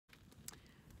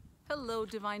Hello,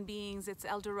 divine beings. It's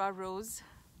Eldora Rose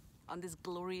on this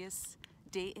glorious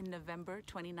day in November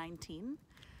 2019.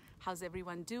 How's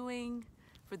everyone doing?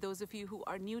 For those of you who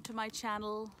are new to my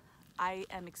channel, I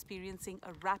am experiencing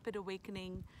a rapid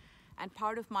awakening, and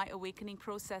part of my awakening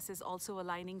process is also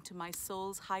aligning to my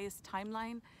soul's highest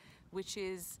timeline, which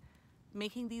is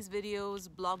making these videos,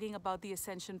 blogging about the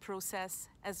ascension process,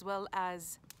 as well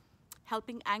as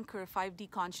helping anchor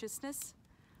 5D consciousness,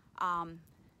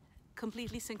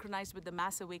 completely synchronized with the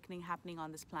mass awakening happening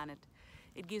on this planet.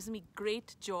 It gives me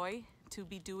great joy to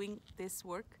be doing this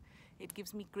work. It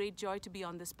gives me great joy to be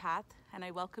on this path, and I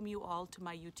welcome you all to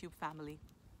my YouTube family.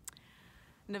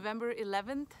 November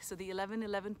 11th, so the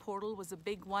 11/11 portal was a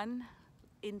big one,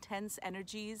 intense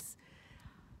energies.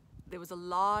 There was a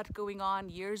lot going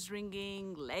on, ears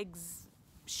ringing, legs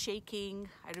shaking.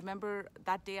 I remember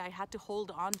that day I had to hold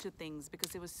on to things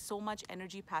because there was so much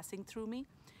energy passing through me.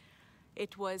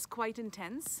 It was quite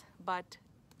intense, but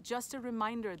just a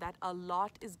reminder that a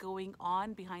lot is going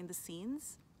on behind the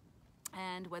scenes,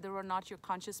 and whether or not your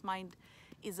conscious mind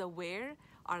is aware,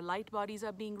 our light bodies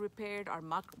are being repaired, our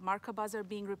Markabas are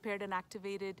being repaired and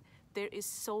activated. There is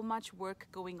so much work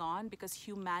going on because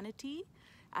humanity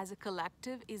as a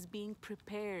collective is being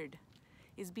prepared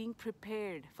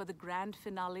for the grand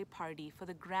finale party, for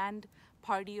the grand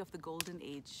party of the golden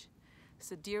age.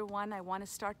 So dear one, I want to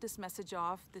start this message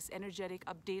off, this energetic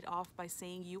update off by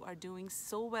saying you are doing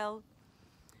so well,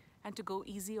 and to go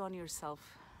easy on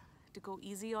yourself,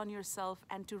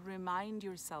 and to remind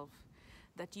yourself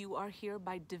that you are here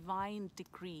by divine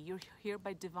decree, you're here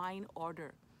by divine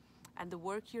order, and the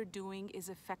work you're doing is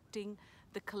affecting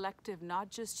the collective, not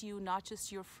just you, not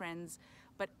just your friends,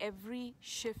 but every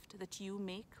shift that you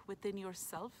make within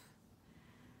yourself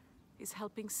is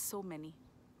helping so many.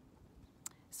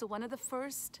 So one of the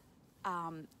first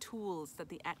tools that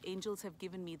the angels have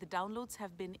given me, the downloads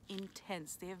have been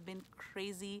intense. They have been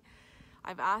crazy.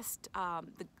 I've asked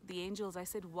the angels, I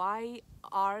said, why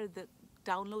are the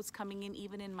downloads coming in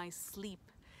even in my sleep?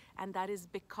 And that is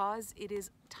because it is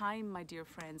time, my dear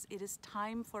friends. It is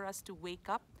time for us to wake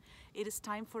up. It is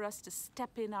time for us to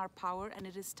step in our power, and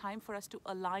it is time for us to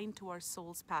align to our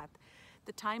soul's path.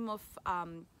 The time of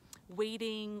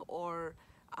waiting or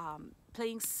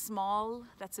playing small,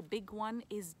 that's a big one,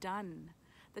 is done.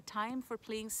 The time for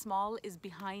playing small is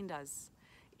behind us.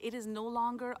 It is no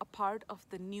longer a part of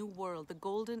the new world. The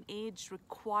golden age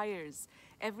requires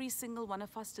every single one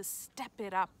of us to step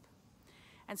it up.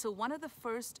 And so one of the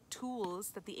first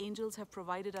tools that the angels have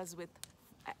provided us with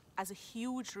as a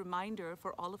huge reminder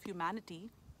for all of humanity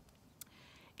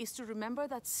is to remember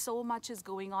that so much is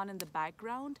going on in the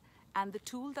background, and the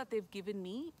tool that they've given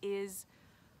me is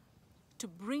to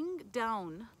bring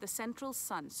down the central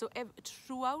sun. So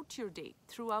throughout your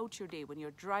day, when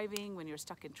you're driving, when you're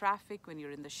stuck in traffic, when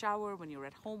you're in the shower, when you're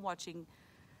at home watching,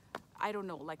 I don't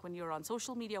know, like when you're on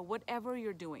social media, whatever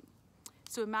you're doing.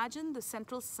 So imagine the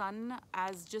central sun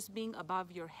as just being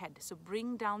above your head. So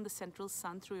bring down the central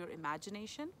sun through your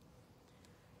imagination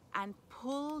and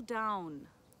pull down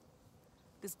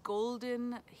this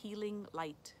golden healing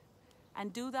light,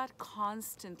 and do that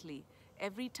constantly.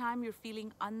 Every time you're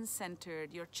feeling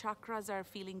uncentered, your chakras are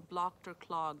feeling blocked or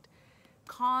clogged,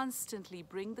 constantly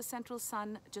bring the central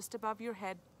sun just above your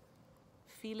head,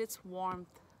 feel its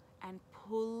warmth, and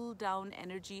pull down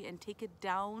energy and take it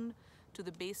down to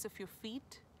the base of your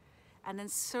feet, and then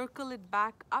circle it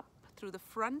back up through the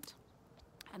front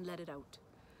and let it out.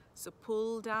 So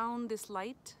pull down this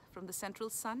light from the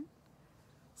central sun,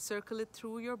 circle it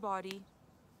through your body,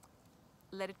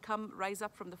 let it rise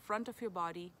up from the front of your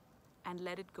body, and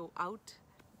let it go out.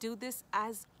 Do this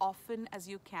as often as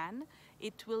you can.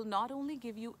 It will not only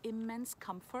give you immense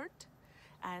comfort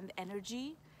and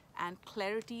energy and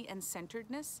clarity and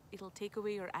centeredness, it'll take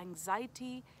away your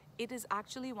anxiety. It is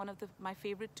actually one of my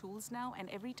favorite tools now, and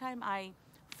every time I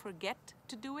forget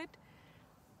to do it,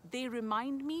 they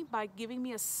remind me by giving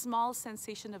me a small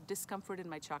sensation of discomfort in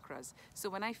my chakras. So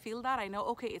when I feel that, I know,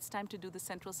 okay, it's time to do the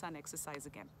central sun exercise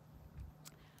again.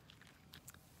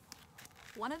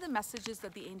 One of the messages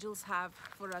that the angels have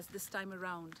for us this time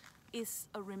around is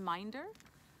a reminder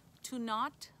to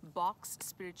not box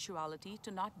spirituality,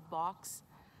 to not box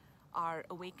our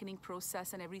awakening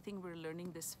process and everything we're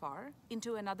learning this far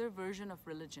into another version of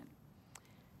religion.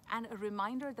 And a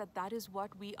reminder that that is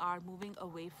what we are moving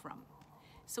away from.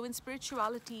 So in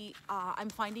spirituality, I'm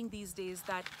finding these days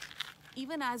that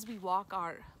even as we walk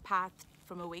our path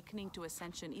from awakening to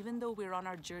ascension, even though we're on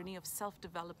our journey of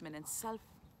self-development and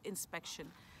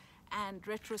self-inspection and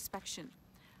retrospection,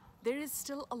 there is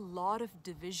still a lot of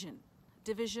division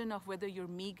of whether you're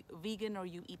vegan or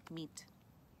you eat meat,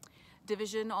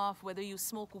 division of whether you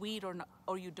smoke weed or, not,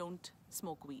 or you don't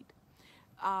smoke weed.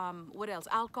 What else?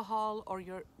 Alcohol or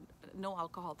you're no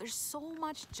alcohol. There's so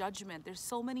much judgment. There's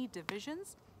so many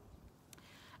divisions.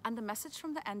 And the message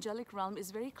from the angelic realm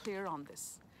is very clear on this.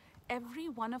 Every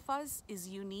one of us is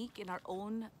unique in our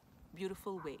own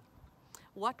beautiful way.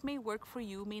 What may work for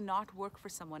you may not work for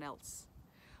someone else.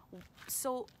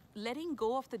 So letting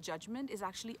go of the judgment is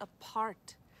actually a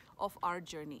part of our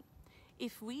journey.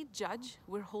 If we judge,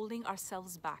 we're holding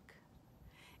ourselves back.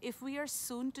 If we are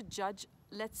soon to judge,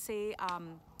 let's say,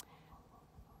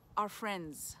 our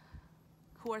friends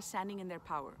who are standing in their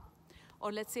power,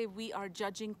 or let's say we are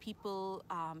judging people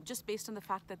just based on the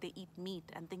fact that they eat meat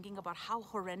and thinking about how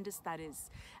horrendous that is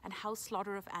and how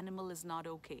slaughter of animal is not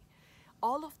okay.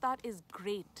 All of that is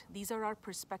great. These are our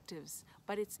perspectives,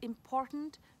 but it's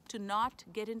important to not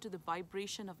get into the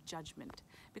vibration of judgment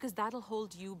because that'll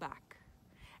hold you back.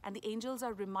 And the angels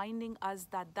are reminding us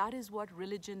that that is what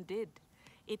religion did.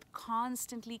 It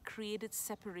constantly created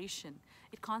separation.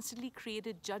 It constantly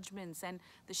created judgments, and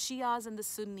the Shias and the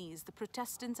Sunnis, the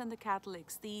Protestants and the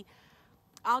Catholics, the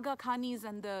Aga Khanis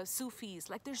and the Sufis.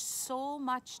 Like there's so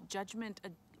much judgment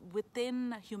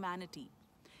within humanity,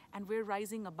 and we're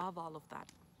rising above all of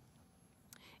that.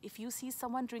 If you see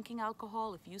someone drinking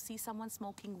alcohol, if you see someone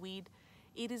smoking weed,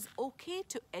 it is okay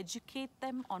to educate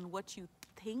them on what you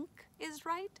think is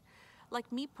right.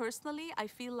 Like me personally, I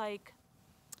feel like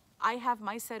I have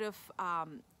my set of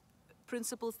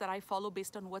principles that I follow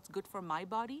based on what's good for my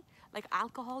body. Like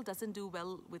alcohol doesn't do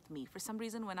well with me. For some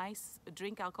reason, when I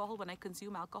drink alcohol, when I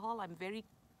consume alcohol, I'm very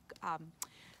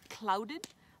clouded.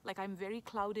 Like I'm very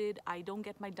clouded. I don't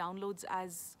get my downloads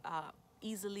as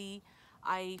easily.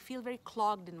 I feel very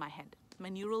clogged in my head. My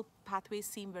neural pathways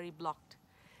seem very blocked.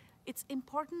 It's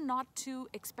important not to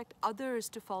expect others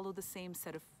to follow the same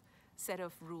set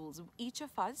of rules. Each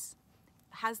of us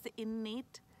has the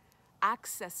innate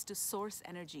access to source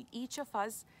energy. Each of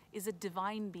us is a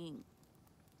divine being.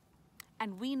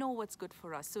 And we know what's good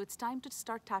for us. So it's time to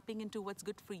start tapping into what's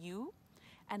good for you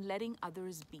and letting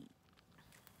others be.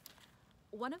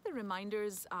 One of the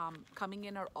reminders coming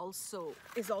in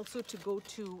is also to go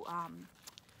to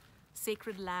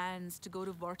sacred lands, to go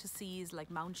to vortices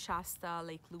like Mount Shasta,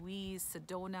 Lake Louise,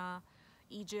 Sedona,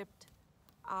 Egypt.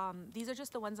 These are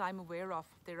just the ones I'm aware of.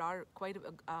 There are quite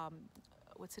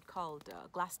what's it called?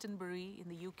 Glastonbury in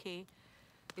the UK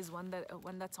is one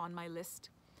that's on my list.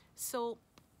 So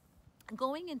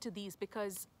going into these,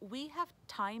 because we have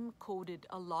time coded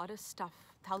a lot of stuff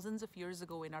thousands of years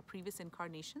ago in our previous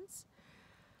incarnations,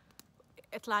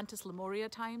 Atlantis, Lemuria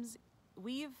times,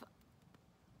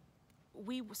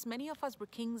 many of us were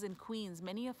kings and queens,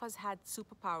 many of us had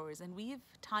superpowers, and we've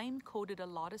time coded a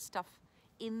lot of stuff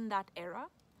in that era.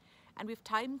 And we've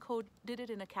time coded it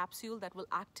in a capsule that will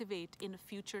activate in a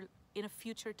future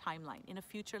timeline, in a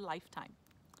future lifetime.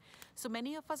 So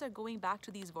many of us are going back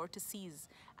to these vortices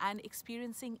and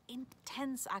experiencing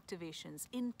intense activations,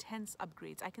 intense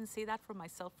upgrades. I can say that for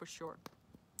myself for sure.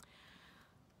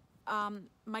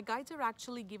 My guides are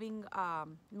actually giving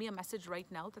me a message right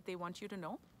now that they want you to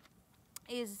know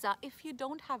is if you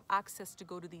don't have access to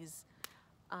go to these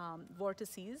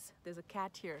vortices, there's a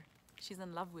cat here. She's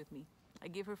in love with me. I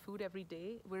give her food every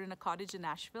day. We're in a cottage in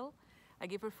Nashville. I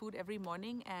give her food every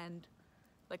morning, and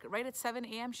like right at 7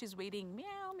 a.m. she's waiting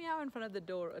meow meow in front of the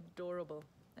door. Adorable.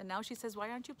 And now she says, why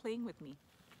aren't you playing with me?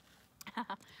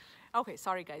 Okay,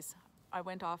 sorry guys. I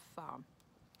went off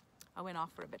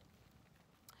for a bit.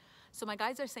 So my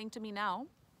guides are saying to me now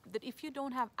that if you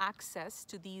don't have access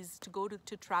to these, to go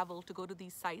to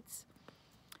these sites,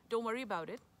 don't worry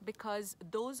about it, because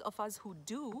those of us who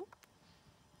do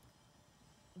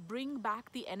bring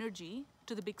back the energy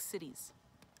to the big cities.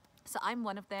 So I'm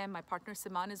one of them. My partner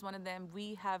Siman is one of them.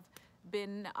 We have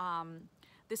been,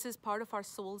 this is part of our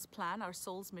soul's plan, our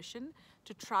soul's mission,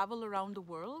 to travel around the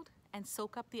world and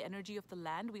soak up the energy of the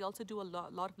land. We also do a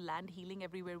lot of land healing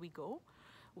everywhere we go.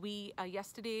 We,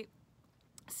 yesterday,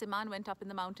 Siman went up in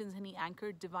the mountains and he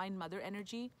anchored Divine Mother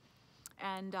energy.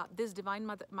 And this Divine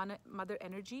Mother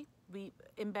energy, we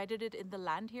embedded it in the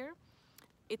land here.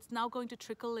 It's now going to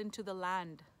trickle into the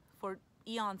land for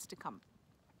eons to come.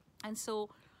 And so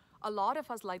a lot of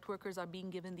us light workers are being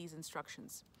given these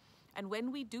instructions. And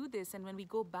when we do this and when we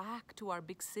go back to our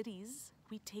big cities,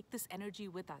 we take this energy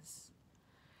with us.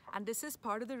 And this is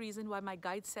part of the reason why my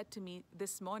guide said to me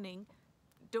this morning,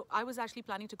 I was actually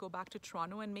planning to go back to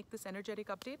Toronto and make this energy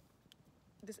update.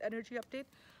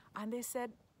 And they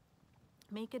said,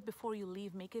 make it before you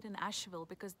leave, make it in Asheville,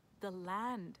 because the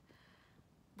land,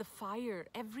 the fire,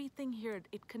 everything here,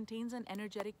 it contains an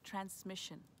energetic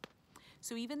transmission.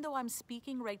 So even though I'm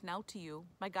speaking right now to you,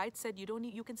 my guide said you don't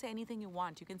need, you can say anything you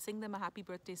want. You can sing them a happy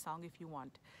birthday song if you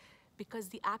want, because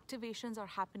the activations are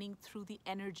happening through the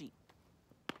energy.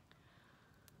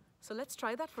 So let's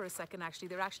try that for a second. Actually,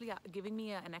 they're actually giving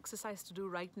me an exercise to do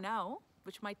right now,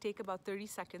 which might take about 30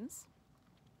 seconds.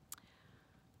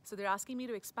 So they're asking me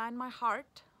to expand my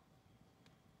heart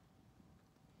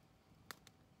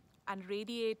and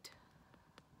radiate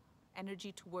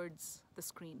energy towards the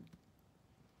screen.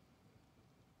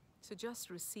 So just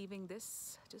receiving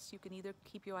this, you can either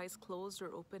keep your eyes closed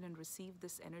or open and receive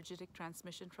this energetic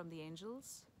transmission from the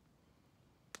angels.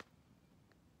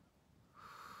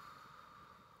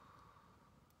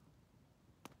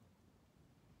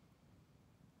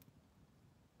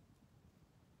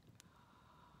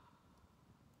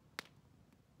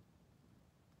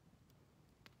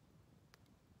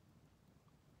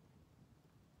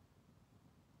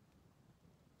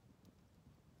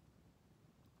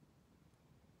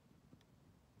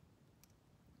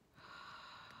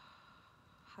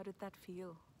 How did that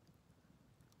feel?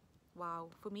 Wow,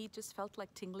 for me it just felt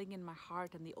like tingling in my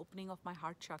heart and the opening of my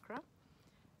heart chakra.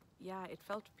 Yeah, it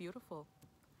felt beautiful.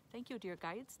 Thank you, dear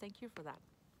guides. Thank you for that.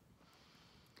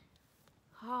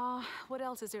 What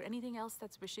else? Is there anything else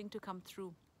that's wishing to come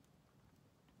through?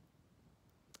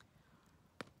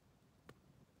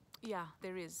 Yeah,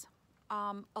 there is.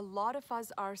 A lot of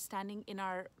us are standing in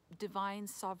our divine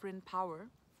sovereign power,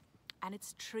 and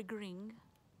it's triggering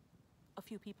a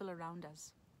few people around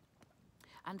us.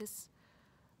 And this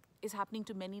is happening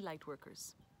to many light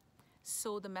workers.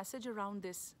 So the message around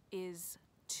this is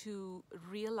to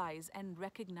realize and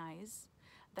recognize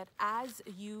that as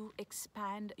you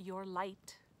expand your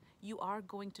light, you are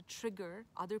going to trigger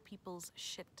other people's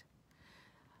shit.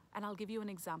 And I'll give you an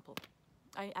example.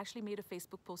 I actually made a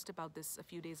Facebook post about this a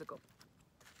few days ago.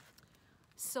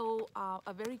 So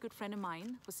a very good friend of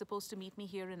mine was supposed to meet me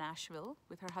here in Asheville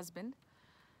with her husband.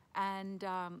 And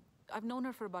I've known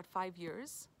her for about 5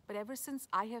 years. But ever since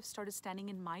I have started standing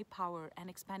in my power and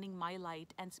expanding my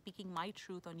light and speaking my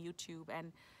truth on YouTube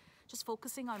and just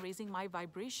focusing on raising my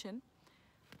vibration,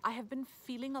 I have been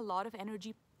feeling a lot of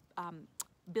energy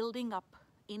building up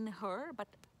in her, but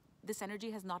this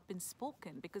energy has not been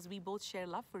spoken because we both share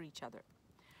love for each other.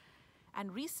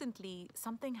 And recently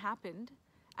something happened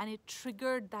and it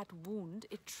triggered that wound,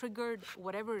 it triggered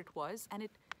whatever it was, and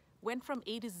it went from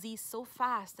A to Z so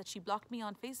fast that she blocked me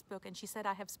on Facebook and she said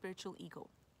I have spiritual ego.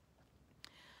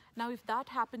 Now, if that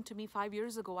happened to me 5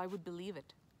 years ago, I would believe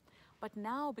it. But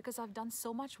now, because I've done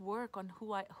so much work on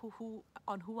who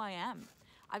I am,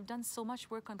 I've done so much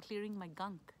work on clearing my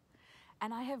gunk,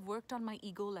 and I have worked on my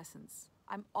ego lessons.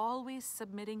 I'm always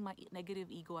submitting my negative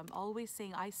ego. I'm always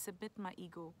saying I submit my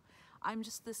ego. I'm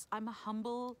a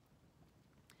humble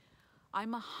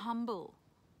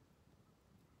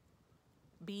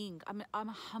being. I'm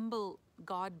a humble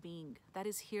God being that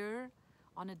is here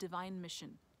on a divine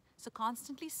mission. So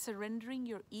constantly surrendering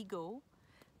your ego,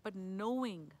 but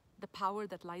knowing the power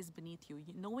that lies beneath you,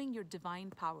 knowing your divine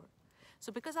power.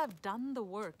 So because I've done the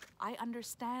work, I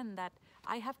understand that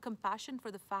I have compassion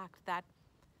for the fact that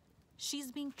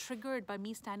she's being triggered by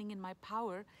me standing in my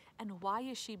power. And why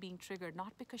is she being triggered?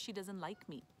 Not because she doesn't like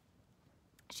me.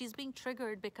 She's being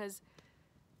triggered because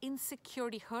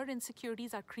her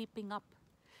insecurities are creeping up.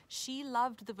 She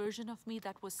loved the version of me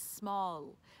that was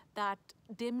small, that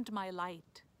dimmed my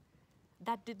light,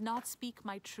 that did not speak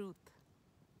my truth.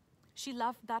 She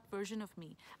loved that version of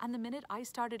me. And the minute I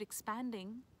started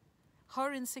expanding,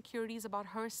 her insecurities about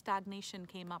her stagnation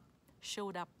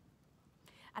showed up.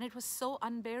 And it was so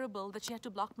unbearable that she had to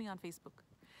block me on Facebook.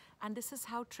 And this is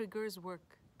how triggers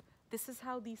work. This is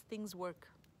how these things work.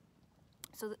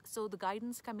 So the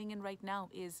guidance coming in right now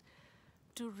is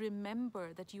to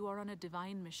remember that you are on a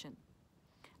divine mission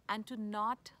and to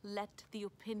not let the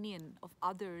opinion of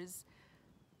others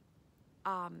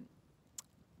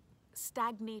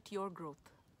stagnate your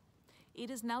growth. It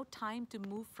is now time to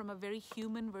move from a very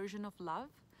human version of love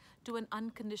to an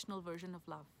unconditional version of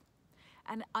love.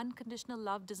 And unconditional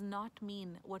love does not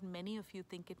mean what many of you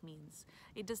think it means.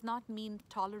 It does not mean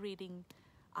tolerating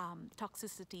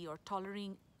toxicity or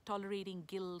tolerating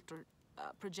guilt or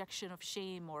projection of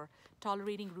shame or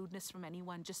tolerating rudeness from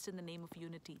anyone just in the name of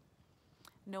unity.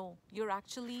 No, you're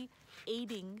actually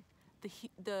aiding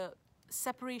the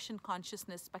separation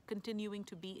consciousness by continuing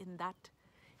to be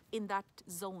in that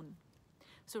zone.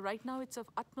 So right now it's of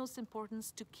utmost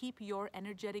importance to keep your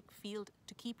energetic field,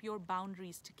 to keep your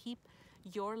boundaries, to keep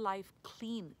your life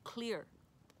clear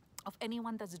of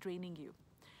anyone that's draining you.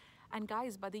 And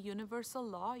guys, by the universal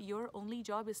law, your only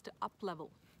job is to up level.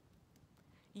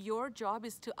 Your job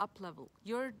is to up level.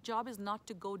 Your job is not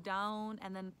to go down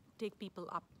and then take people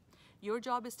up. Your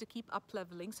job is to keep up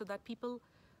leveling so that people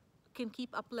can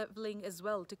keep up leveling as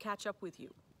well to catch up with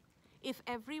you. If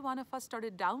every one of us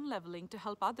started down leveling to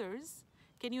help others,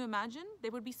 can you imagine?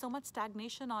 There would be so much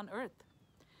stagnation on earth.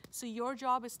 So your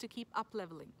job is to keep up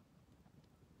leveling.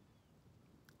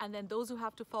 And then those who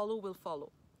have to follow will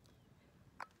follow.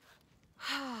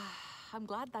 I'm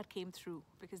glad that came through,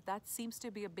 because that seems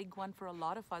to be a big one for a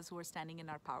lot of us who are standing in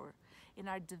our power, in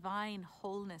our divine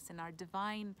wholeness, in our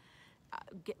divine,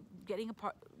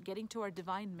 getting to our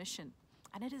divine mission.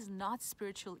 And it is not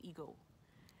spiritual ego.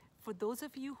 For those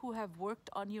of you who have worked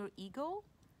on your ego,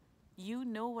 you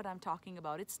know what I'm talking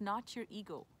about. It's not your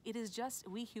ego. It is just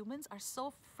we humans are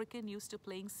so freaking used to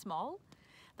playing small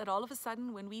that all of a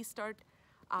sudden when we start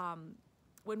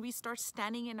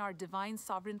standing in our divine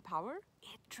sovereign power,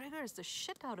 it triggers the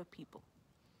shit out of people.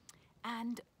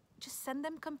 And just send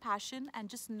them compassion and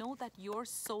just know that your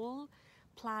soul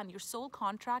plan, your soul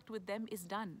contract with them is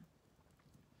done.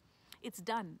 It's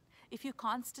done. If you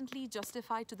constantly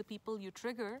justify to the people you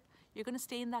trigger, you're going to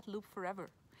stay in that loop forever.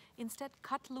 Instead,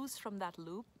 cut loose from that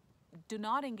loop. Do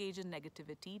not engage in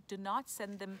negativity. Do not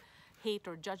send them hate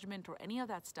or judgment or any of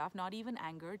that stuff, not even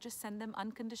anger. Just send them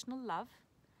unconditional love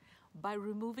by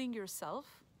removing yourself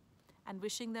and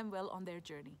wishing them well on their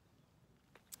journey.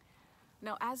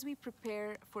 Now, as we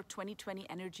prepare for 2020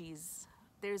 energies,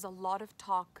 there's a lot of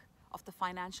talk of the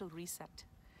financial reset.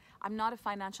 I'm not a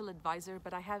financial advisor,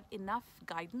 but I have enough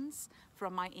guidance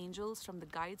from my angels, from the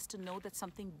guides, to know that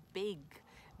something big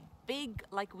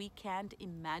like we can't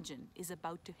imagine is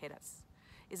about to hit us,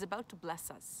 is about to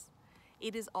bless us.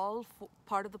 It is all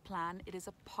part of the plan. It is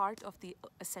a part of the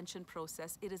ascension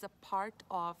process. It is a part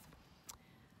of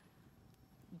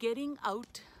getting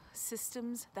out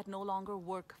systems that no longer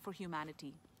work for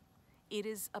humanity. It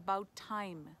is about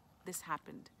time this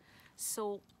happened.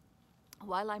 So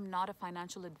while I'm not a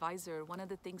financial advisor, one of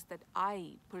the things that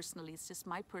I personally, it's just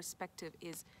my perspective,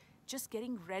 is just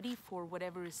getting ready for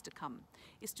whatever is to come,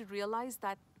 is to realize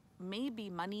that maybe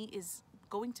money is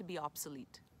going to be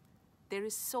obsolete. There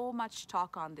is so much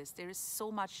talk on this. There is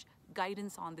so much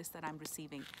guidance on this that I'm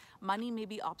receiving. Money may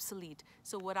be obsolete.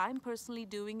 So what I'm personally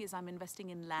doing is I'm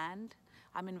investing in land,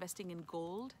 I'm investing in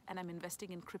gold, and I'm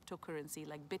investing in cryptocurrency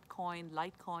like Bitcoin,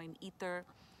 Litecoin, Ether.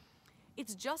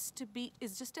 It's just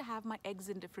to have my eggs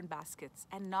in different baskets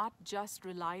and not just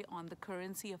rely on the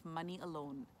currency of money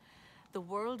alone. The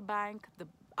World Bank, the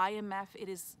IMF, it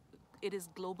is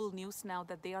global news now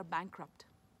that they are bankrupt.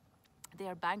 They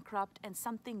are bankrupt and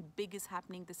something big is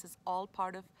happening. This is all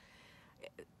part of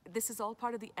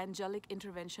the angelic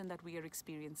intervention that we are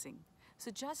experiencing.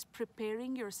 So just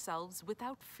preparing yourselves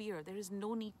without fear. There is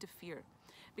no need to fear,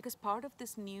 because part of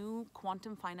this new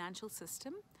quantum financial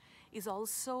system is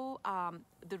also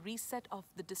the reset of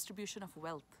the distribution of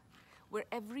wealth, where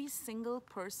every single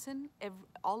person,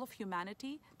 all of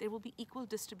humanity, there will be equal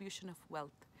distribution of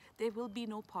wealth. There will be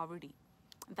no poverty.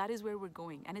 That is where we're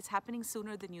going, and it's happening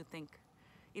sooner than you think.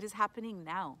 It is happening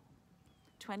now.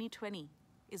 2020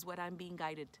 is what I'm being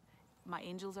guided. My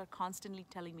angels are constantly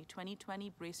telling me,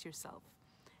 2020, brace yourself.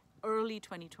 Early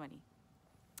 2020.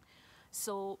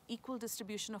 So equal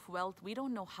distribution of wealth, we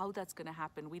don't know how that's going to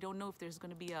happen. We don't know if there's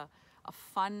going to be a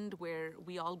fund where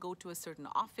we all go to a certain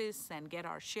office and get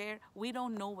our share. We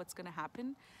don't know what's going to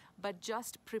happen, but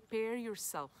just prepare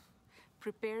yourself.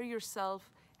 Prepare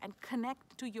yourself and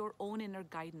connect to your own inner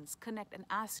guidance. Connect and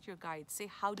ask your guides, say,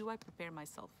 how do I prepare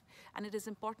myself? And it is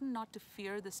important not to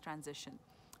fear this transition.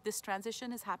 This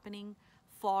transition is happening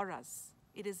for us.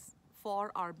 It is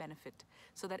for our benefit,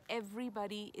 so that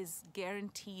everybody is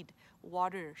guaranteed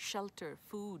water, shelter,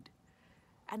 food,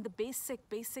 and the basic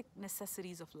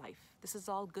necessities of life. This is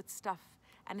all good stuff.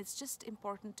 And it's just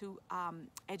important to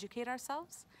educate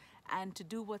ourselves and to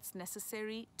do what's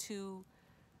necessary to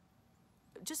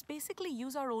just basically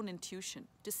use our own intuition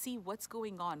to see what's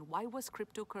going on. Why was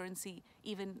cryptocurrency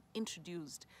even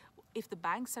introduced? If the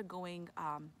banks are going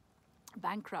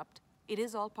bankrupt, it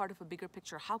is all part of a bigger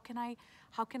picture. How can I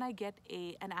get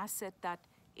an asset that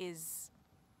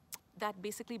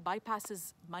basically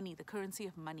bypasses money, the currency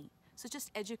of money? So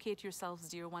just educate yourselves,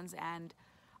 dear ones, and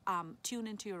tune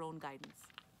into your own guidance.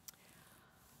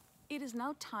 It is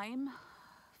now time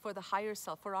for the higher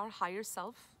self, for our higher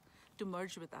self to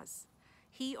merge with us.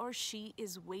 He or she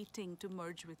is waiting to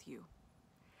merge with you.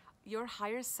 Your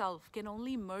higher self can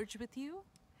only merge with you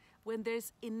when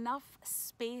there's enough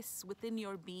space within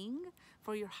your being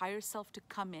for your higher self to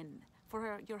come in,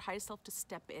 for your higher self to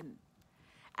step in.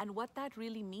 And what that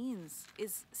really means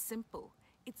is simple.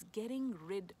 It's getting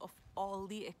rid of all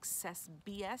the excess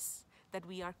BS that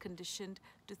we are conditioned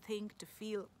to think, to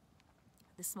feel,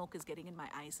 The smoke is getting in my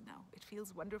eyes now. It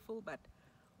feels wonderful, but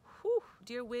whew,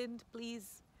 dear wind,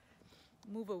 please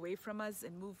move away from us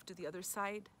and move to the other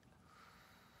side.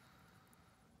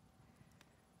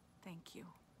 Thank you.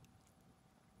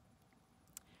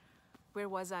 Where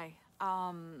was I?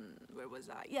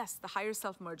 Yes, the higher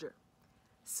self merger.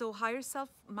 So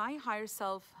my higher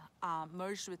self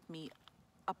merged with me.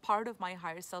 A part of my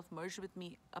higher self merged with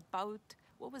me about,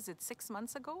 what was it, 6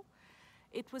 months ago?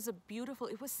 It was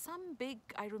it was some big,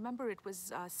 I remember it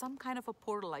was some kind of a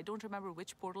portal. I don't remember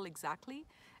which portal exactly.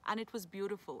 And it was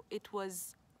beautiful. It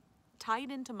was tied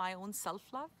into my own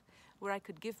self-love, where I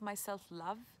could give myself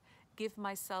love, give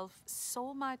myself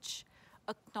so much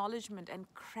acknowledgement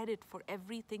and credit for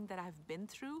everything that I've been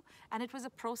through. And it was a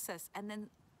process. And then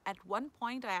at one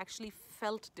point, I actually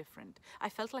felt different. I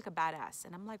felt like a badass.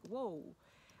 And I'm like, whoa,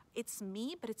 it's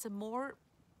me, but it's a more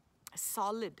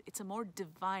solid, it's a more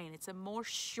divine, it's a more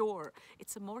sure,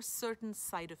 it's a more certain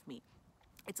side of me.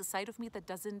 It's a side of me that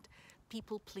doesn't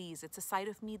people please. It's a side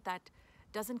of me that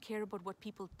doesn't care about what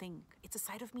people think. It's a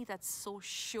side of me that's so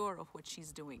sure of what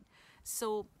she's doing.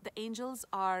 So the angels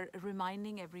are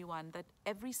reminding everyone that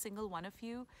every single one of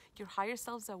you, your higher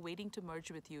selves are waiting to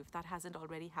merge with you if that hasn't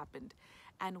already happened.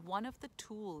 And one of the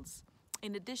tools,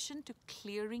 in addition to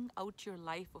clearing out your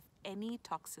life of any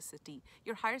toxicity,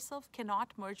 your higher self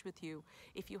cannot merge with you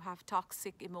if you have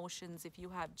toxic emotions, if you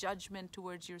have judgment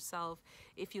towards yourself,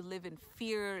 if you live in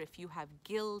fear, if you have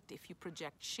guilt, if you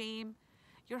project shame.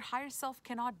 Your higher self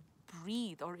cannot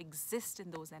breathe or exist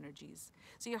in those energies.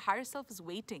 So your higher self is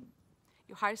waiting.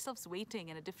 Your higher self's waiting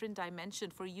in a different dimension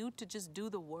for you to just do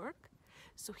the work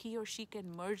so he or she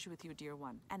can merge with you, dear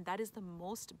one. And that is the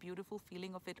most beautiful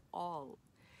feeling of it all.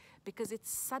 Because it's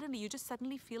suddenly, you just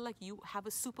suddenly feel like you have a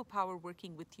superpower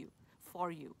working with you,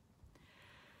 for you.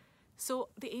 So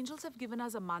the angels have given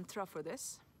us a mantra for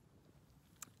this.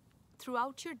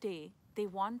 Throughout your day, they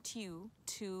want you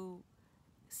to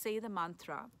say the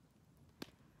mantra,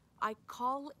 I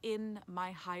call in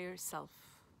my higher self.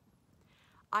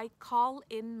 I call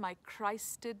in my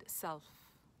Christed self.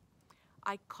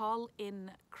 I call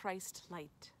in Christ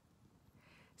light.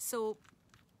 So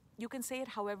you can say it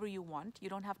however you want. You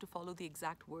don't have to follow the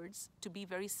exact words. To be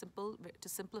very simple, to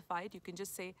simplify it, you can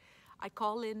just say, I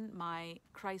call in my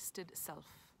Christed self.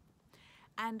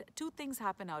 And two things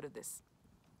happen out of this.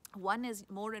 One is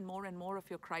more and more and more of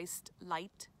your Christ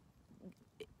light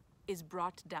is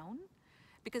brought down,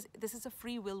 because this is a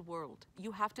free will world.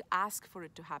 You have to ask for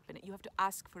it to happen. You have to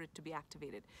ask for it to be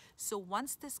activated. So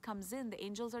once this comes in, the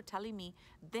angels are telling me,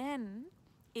 then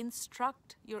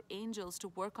instruct your angels to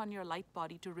work on your light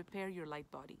body, to repair your light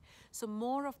body. So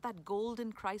more of that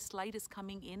golden Christ light is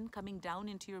coming in, coming down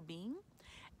into your being.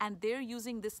 And they're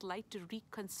using this light to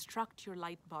reconstruct your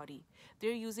light body.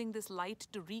 They're using this light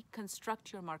to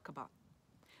reconstruct your Markaba.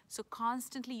 So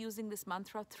constantly using this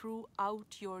mantra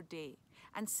throughout your day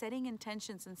and setting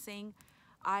intentions and saying,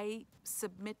 I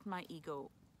submit my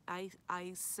ego.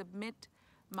 I submit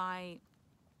my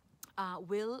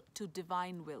will to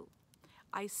divine will.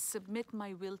 I submit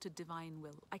my will to divine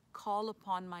will. I call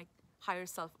upon my higher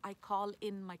self. I call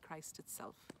in my Christ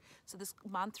itself. So this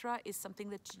mantra is something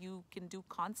that you can do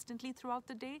constantly throughout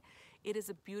the day. It is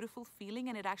a beautiful feeling,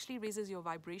 and it actually raises your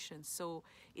vibration. So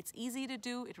it's easy to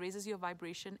do, it raises your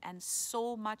vibration, and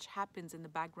so much happens in the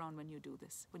background when you do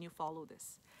this, when you follow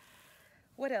this.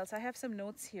 What else? I have some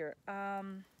notes here.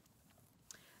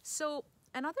 So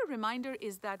another reminder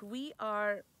is that we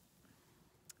are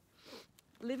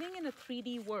living in a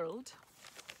 3D world.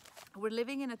 We're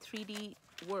living in a 3D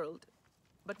world,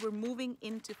 but we're moving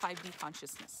into 5D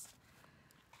consciousness.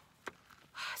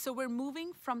 So we're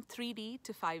moving from 3D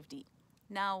to 5D.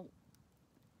 Now,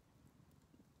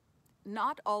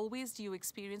 not always do you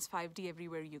experience 5D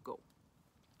everywhere you go.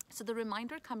 So the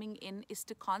reminder coming in is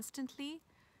to constantly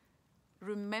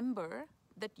remember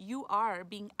that you are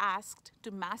being asked to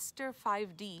master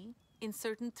 5D in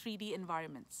certain 3D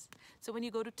environments. So when you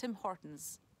go to Tim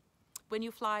Hortons, when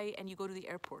you fly and you go to the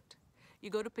airport, you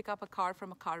go to pick up a car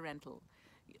from a car rental,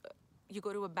 you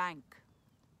go to a bank,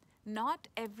 not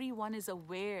everyone is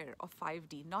aware of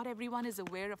 5D. Not everyone is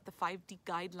aware of the 5D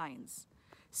guidelines.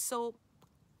 So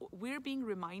we're being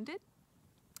reminded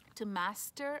to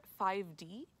master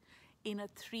 5D in a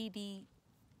 3D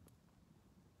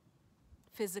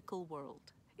physical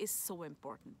world is so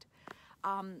important.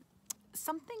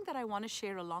 Something that I want to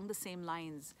share along the same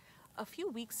lines. A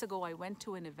few weeks ago, I went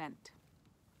to an event.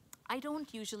 I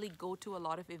don't usually go to a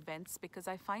lot of events because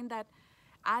I find that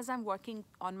as I'm working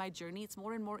on my journey, it's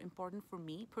more and more important for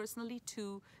me personally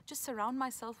to just surround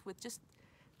myself with just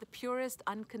the purest,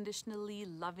 unconditionally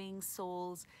loving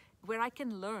souls where I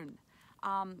can learn.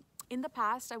 In the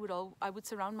past, I would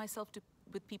surround myself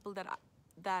with people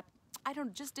that I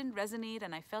don't just didn't resonate,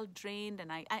 and I felt drained,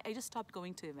 and I just stopped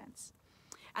going to events.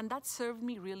 And that served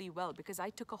me really well because I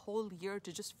took a whole year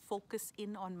to just focus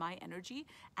in on my energy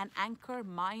and anchor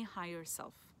my higher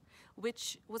self,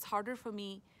 which was harder for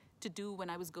me to do when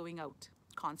I was going out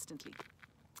constantly.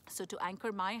 So to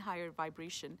anchor my higher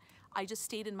vibration, I just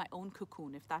stayed in my own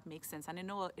cocoon, if that makes sense. And I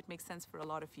know it makes sense for a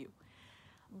lot of you.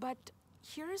 But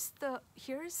here's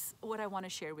what I want to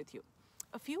share with you.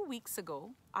 A few weeks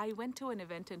ago, I went to an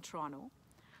event in Toronto.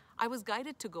 I was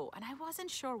guided to go, and I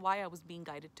wasn't sure why I was being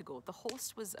guided to go. The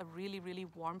host was a really, really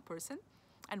warm person,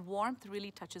 and warmth really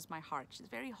touches my heart. She's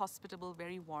very hospitable,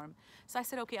 very warm. So I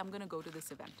said, okay, I'm going to go to this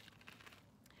event.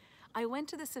 I went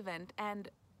to this event, and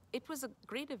it was a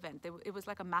great event. It was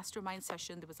like a mastermind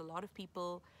session. There was a lot of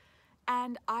people,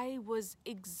 and I was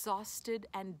exhausted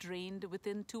and drained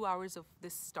within 2 hours of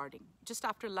this starting. Just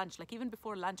after lunch, like even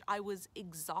before lunch, I was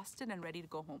exhausted and ready to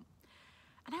go home.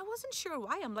 And I wasn't sure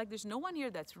why. I'm like, there's no one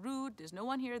here that's rude. There's no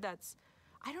one here that's,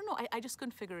 I don't know. I just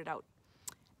couldn't figure it out.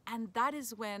 And that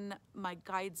is when my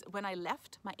guides, when I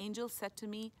left, my angel said to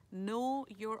me, know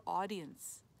your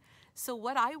audience. So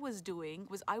what I was doing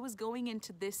was I was going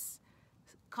into this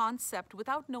concept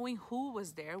without knowing who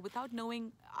was there, without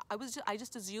knowing, I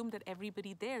just assumed that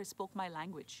everybody there spoke my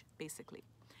language, basically.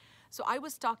 So I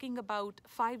was talking about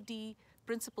 5D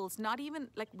principles, not even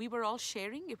like we were all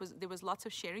sharing. There was lots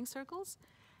of sharing circles.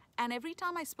 And every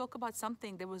time I spoke about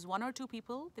something, there was 1 or 2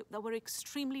 people that were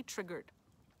extremely triggered.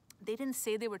 They didn't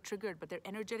say they were triggered, but their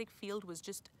energetic field was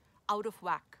just out of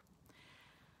whack.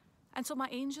 And so my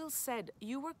angel said,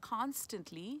 you were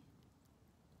constantly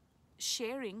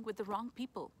sharing with the wrong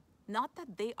people. Not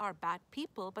that they are bad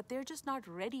people, but they're just not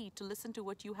ready to listen to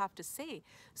what you have to say.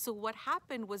 So what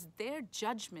happened was their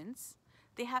judgments,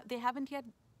 they haven't yet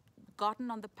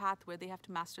gotten on the path where they have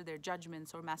to master their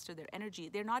judgments or master their energy.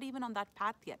 They're not even on that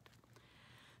path yet.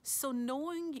 So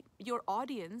knowing your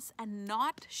audience and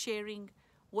not sharing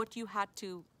what you had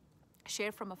to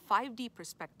share from a 5D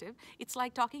perspective, it's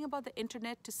like talking about the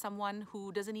internet to someone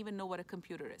who doesn't even know what a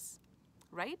computer is,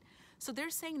 right? So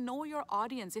they're saying know your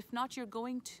audience. If not, you're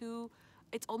going to,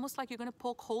 it's almost like you're going to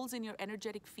poke holes in your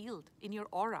energetic field, in your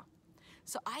aura.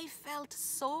 So I felt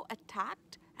so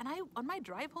attacked. And on my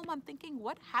drive home, I'm thinking,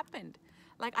 what happened?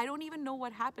 Like, I don't even know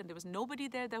what happened. There was nobody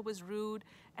there that was rude.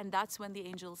 And that's when the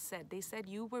angels said, they said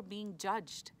you were being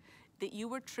judged, that you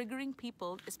were triggering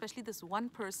people, especially this one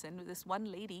person, this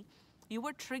one lady. You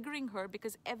were triggering her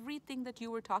because everything that you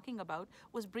were talking about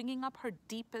was bringing up her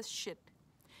deepest shit.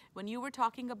 When you were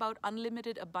talking about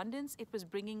unlimited abundance, it was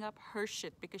bringing up her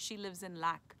shit because she lives in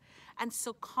lack. And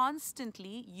so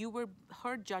constantly,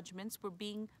 her judgments were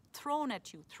being thrown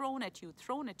at you, thrown at you,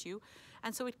 thrown at you.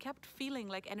 And so it kept feeling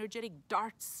like energetic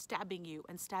darts stabbing you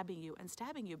and stabbing you and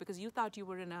stabbing you because you thought you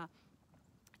were in a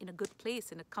good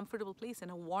place, in a comfortable place, in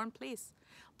a warm place.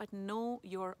 But know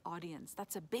your audience.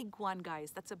 That's a big one,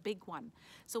 guys. That's a big one.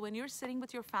 So when you're sitting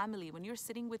with your family, when you're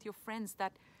sitting with your friends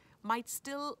that might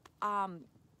still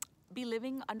be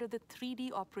living under the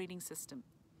 3D operating system,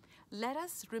 let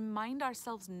us remind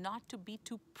ourselves not to be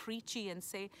too preachy and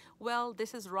say, well,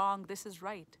 this is wrong, this is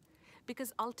right.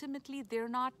 Because ultimately,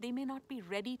 they may not be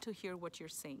ready to hear what you're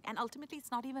saying. And ultimately,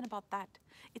 it's not even about that.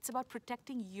 It's about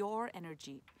protecting your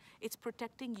energy. It's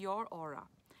protecting your aura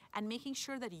and making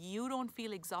sure that you don't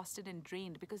feel exhausted and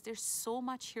drained because there's so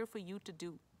much here for you to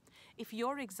do. If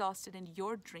you're exhausted and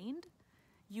you're drained,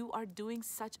 you are doing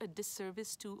such a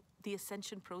disservice to the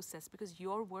ascension process because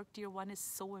your work, dear one, is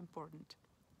so important.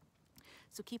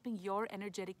 So keeping your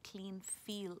energetic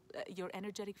field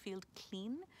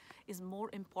clean is more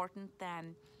important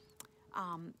than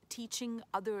teaching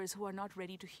others who are not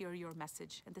ready to hear your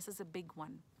message. And this is a big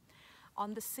one.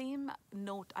 On the same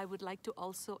note, I would like to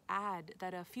also add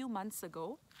that a few months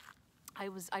ago,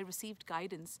 I received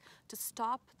guidance to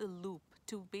stop the loop,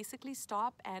 to basically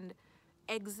stop and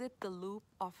exit the loop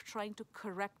of trying to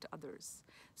correct others.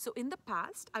 So in the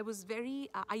past,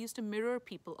 I used to mirror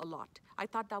people a lot. I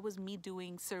thought that was me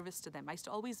doing service to them. I used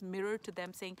to always mirror to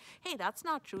them saying, hey, that's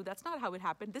not true. That's not how it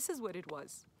happened. This is what it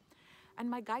was. And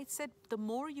my guide said, the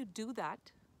more you do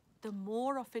that, the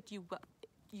more of it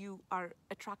you are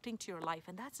attracting to your life.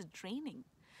 And that's draining.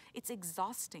 It's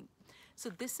exhausting. So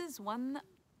this is one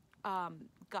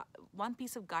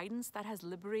piece of guidance that has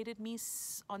liberated me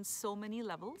on so many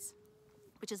levels,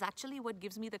 which is actually what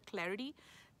gives me the clarity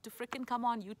to frickin' come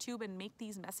on YouTube and make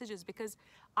these messages because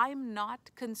I'm not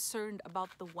concerned about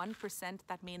the 1%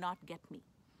 that may not get me.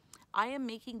 I am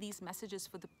making these messages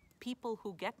for the people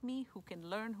who get me, who can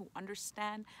learn, who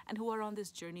understand, and who are on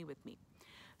this journey with me.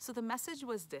 So the message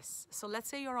was this. So let's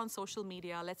say you're on social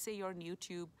media, let's say you're on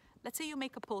YouTube, let's say you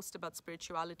make a post about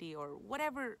spirituality or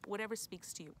whatever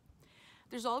speaks to you.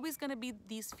 There's always going to be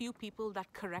these few people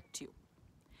that correct you.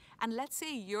 And let's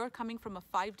say you're coming from a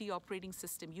 5D operating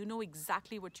system. You know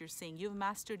exactly what you're saying. You've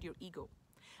mastered your ego.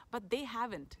 But they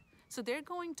haven't. So they're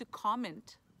going to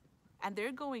comment and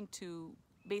they're going to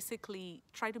basically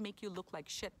try to make you look like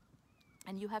shit.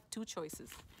 And you have two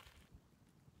choices.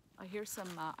 I hear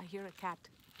a cat.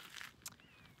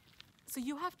 So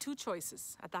you have two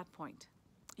choices at that point.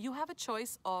 You have a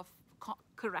choice of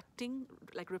correcting,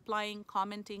 like replying,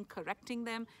 commenting, correcting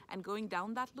them, and going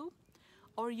down that loop.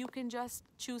 Or you can just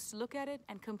choose to look at it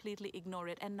and completely ignore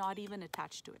it and not even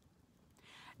attach to it.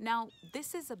 Now,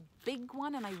 this is a big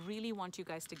one, and I really want you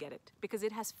guys to get it because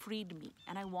it has freed me,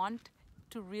 and I want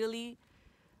to really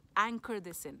anchor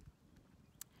this in.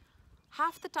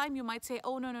 Half the time you might say,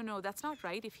 oh, no, that's not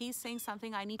right. If he's saying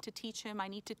something, I need to teach him, I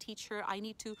need to teach her, I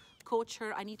need to coach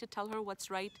her, I need to tell her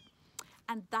what's right.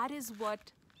 And that is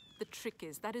what the trick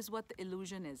is. That is what the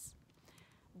illusion is.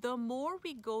 The more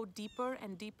we go deeper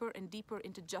and deeper and deeper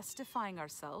into justifying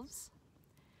ourselves,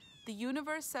 the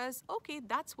universe says, okay,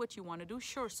 that's what you want to do.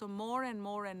 Sure, so more and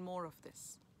more and more of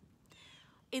this.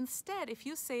 Instead, if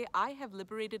you say, I have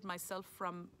liberated myself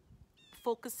from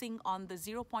focusing on the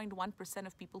 0.1%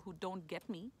 of people who don't get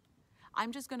me,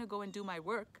 I'm just going to go and do my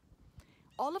work.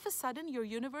 All of a sudden, your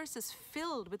universe is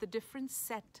filled with a different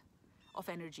set of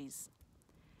energies.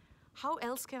 How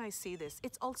else can I say this?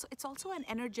 It's also an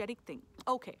energetic thing.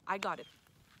 Okay, I got it.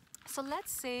 So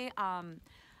let's say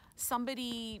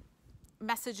somebody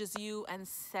messages you and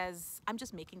says, I'm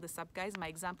just making this up, guys. My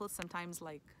examples sometimes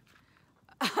like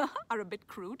are a bit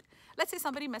crude. Let's say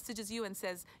somebody messages you and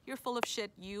says, you're full of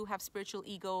shit, you have spiritual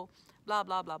ego, blah,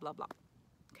 blah, blah, blah, blah.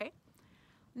 Okay?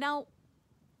 Now,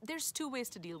 there's two ways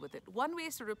to deal with it. One way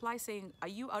is to reply saying, are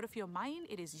you out of your mind?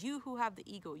 It is you who have the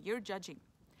ego. You're judging.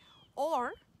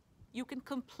 Or you can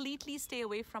completely stay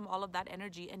away from all of that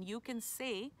energy and you can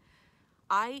say,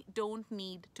 I don't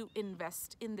need to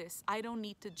invest in this. I don't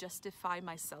need to justify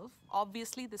myself.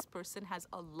 Obviously, this person has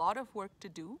a lot of work to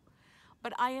do,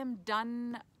 but I am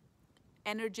done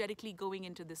energetically going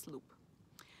into this loop.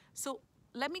 So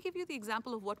let me give you the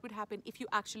example of what would happen if you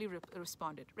actually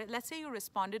responded. Let's say you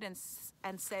responded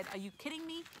and said, are you kidding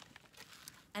me?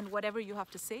 And whatever you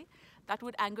have to say, that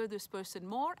would anger this person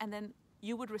more, and then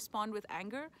you would respond with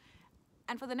anger.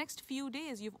 And for the next few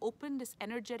days, you've opened this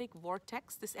energetic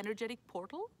vortex, this energetic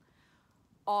portal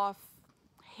of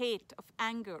hate, of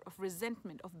anger, of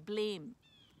resentment, of blame.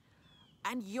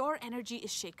 And your energy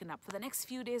is shaken up. For the next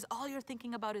few days, all you're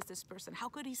thinking about is this person. How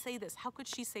could he say this? How could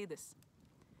she say this?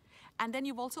 And then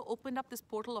you've also opened up this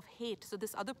portal of hate. So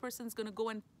this other person's going to go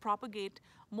and propagate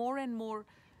more and more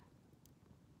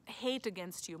hate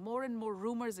against you, more and more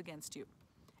rumors against you.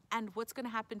 And what's going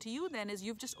to happen to you then is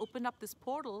you've just opened up this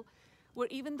portal where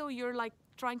even though you're like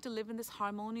trying to live in this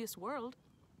harmonious world,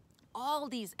 all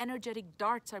these energetic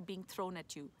darts are being thrown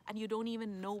at you and you don't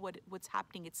even know what's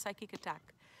happening. It's psychic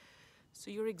attack. So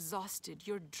you're exhausted,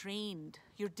 you're drained,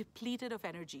 you're depleted of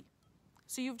energy.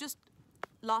 So you've just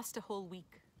lost a whole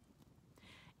week.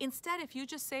 Instead, if you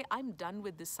just say, I'm done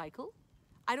with this cycle,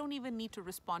 I don't even need to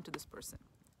respond to this person.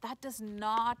 That does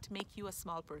not make you a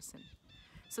small person.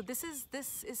 So this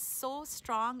is so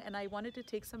strong, and I wanted to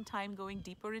take some time going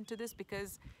deeper into this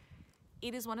because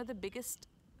it is one of the biggest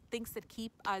things that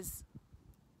keep us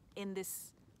in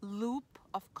this loop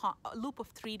of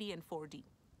 3D and 4D.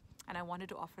 And I wanted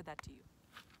to offer that to you.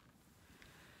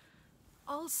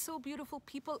 Also, beautiful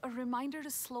people, a reminder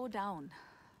to slow down.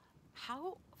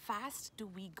 How fast do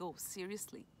we go?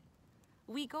 Seriously.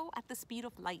 We go at the speed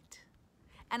of light.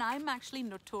 And I'm actually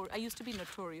I used to be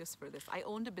notorious for this. I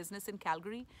owned a business in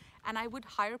Calgary, and I would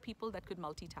hire people that could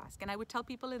multitask. And I would tell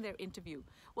people in their interview,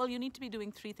 well, you need to be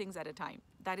doing 3 things at a time.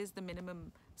 That is the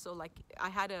minimum. So like I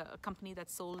had a company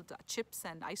that sold chips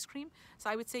and ice cream. So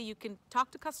I would say you can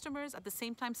talk to customers, at the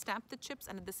same time stamp the chips,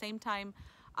 and at the same time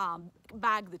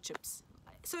bag the chips.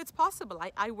 So it's possible.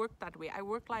 I work that way. I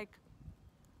work like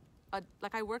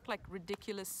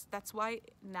ridiculous. That's why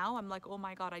now I'm like, oh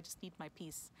my God, I just need my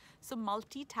peace. So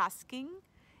multitasking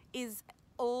is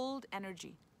old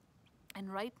energy.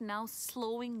 And right now,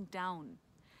 slowing down.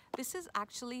 This is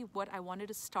actually what I wanted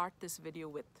to start this video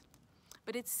with.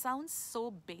 But it sounds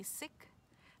so basic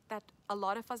that a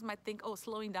lot of us might think, oh,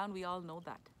 slowing down, we all know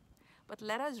that. But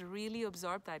let us really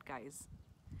absorb that, guys.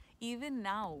 Even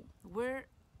now,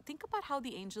 think about how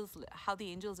the angels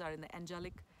are in the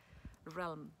angelic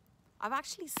realm. I've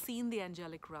actually seen the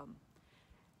angelic realm.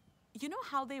 You know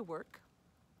how they work?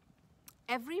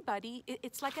 everybody,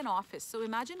 it's like an office. So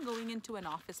imagine going into an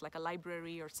office like a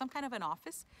library or some kind of an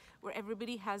office where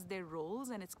everybody has their roles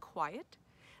and it's quiet.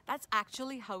 That's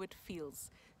actually how it feels.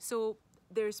 So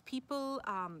there's people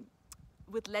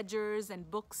with ledgers and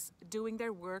books doing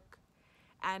their work,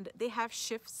 and they have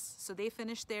shifts, so they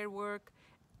finish their work,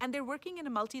 and they're working in a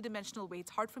multi-dimensional way.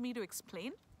 It's hard for me to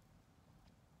explain.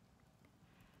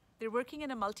 They're working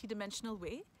in a multi-dimensional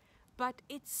way, but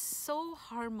it's so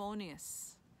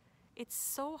harmonious. It's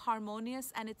so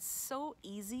harmonious and it's so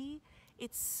easy.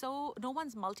 It's so, no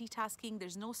one's multitasking,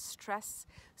 there's no stress.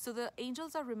 So the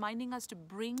angels are reminding us to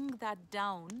bring that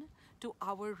down to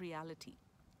our reality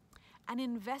and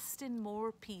invest in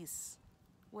more peace,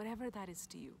 whatever that is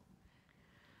to you.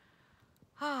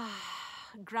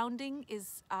 Grounding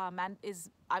is, I'm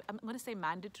going to say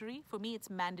mandatory. For me, it's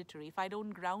mandatory. If I don't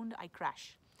ground, I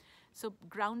crash. So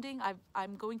grounding,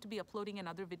 I'm going to be uploading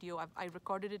another video. I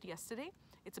recorded it yesterday.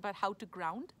 It's about how to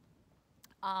ground.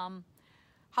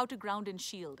 How to ground and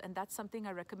shield. And that's something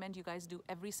I recommend you guys do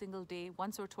every single day,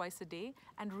 once or twice a day,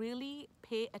 and really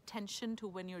pay attention to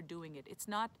when you're doing it. It's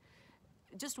not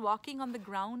just walking on the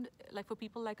ground, like for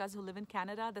people like us who live in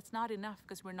Canada, that's not enough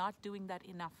because we're not doing that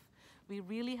enough. We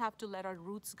really have to let our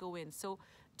roots go in. So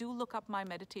do look up my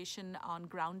meditation on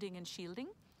grounding and shielding.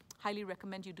 Highly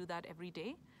recommend you do that every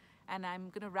day. And I'm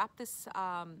going to wrap this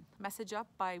message up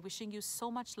by wishing you so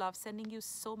much love, sending you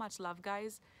so much love,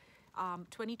 guys.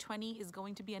 2020 is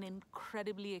going to be an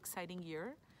incredibly exciting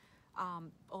year.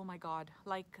 Oh my God,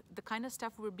 like the kind of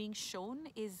stuff we're being shown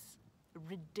is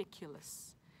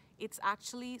ridiculous. It's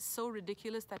actually so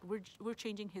ridiculous that we're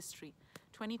changing history.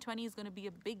 2020 is going to be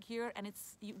a big year, and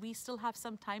we still have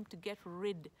some time to get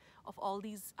rid of all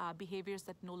these behaviors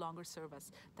that no longer serve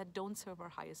us, that don't serve our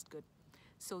highest good.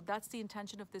 So that's the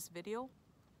intention of this video,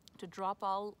 to drop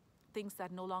all things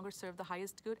that no longer serve the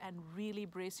highest good and really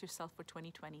brace yourself for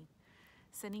 2020.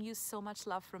 Sending you so much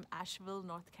love from Asheville,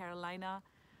 North Carolina.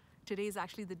 Today is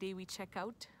actually the day we check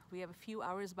out. We have a few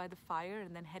hours by the fire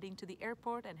and then heading to the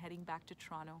airport and heading back to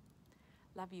Toronto.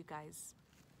 Love you guys.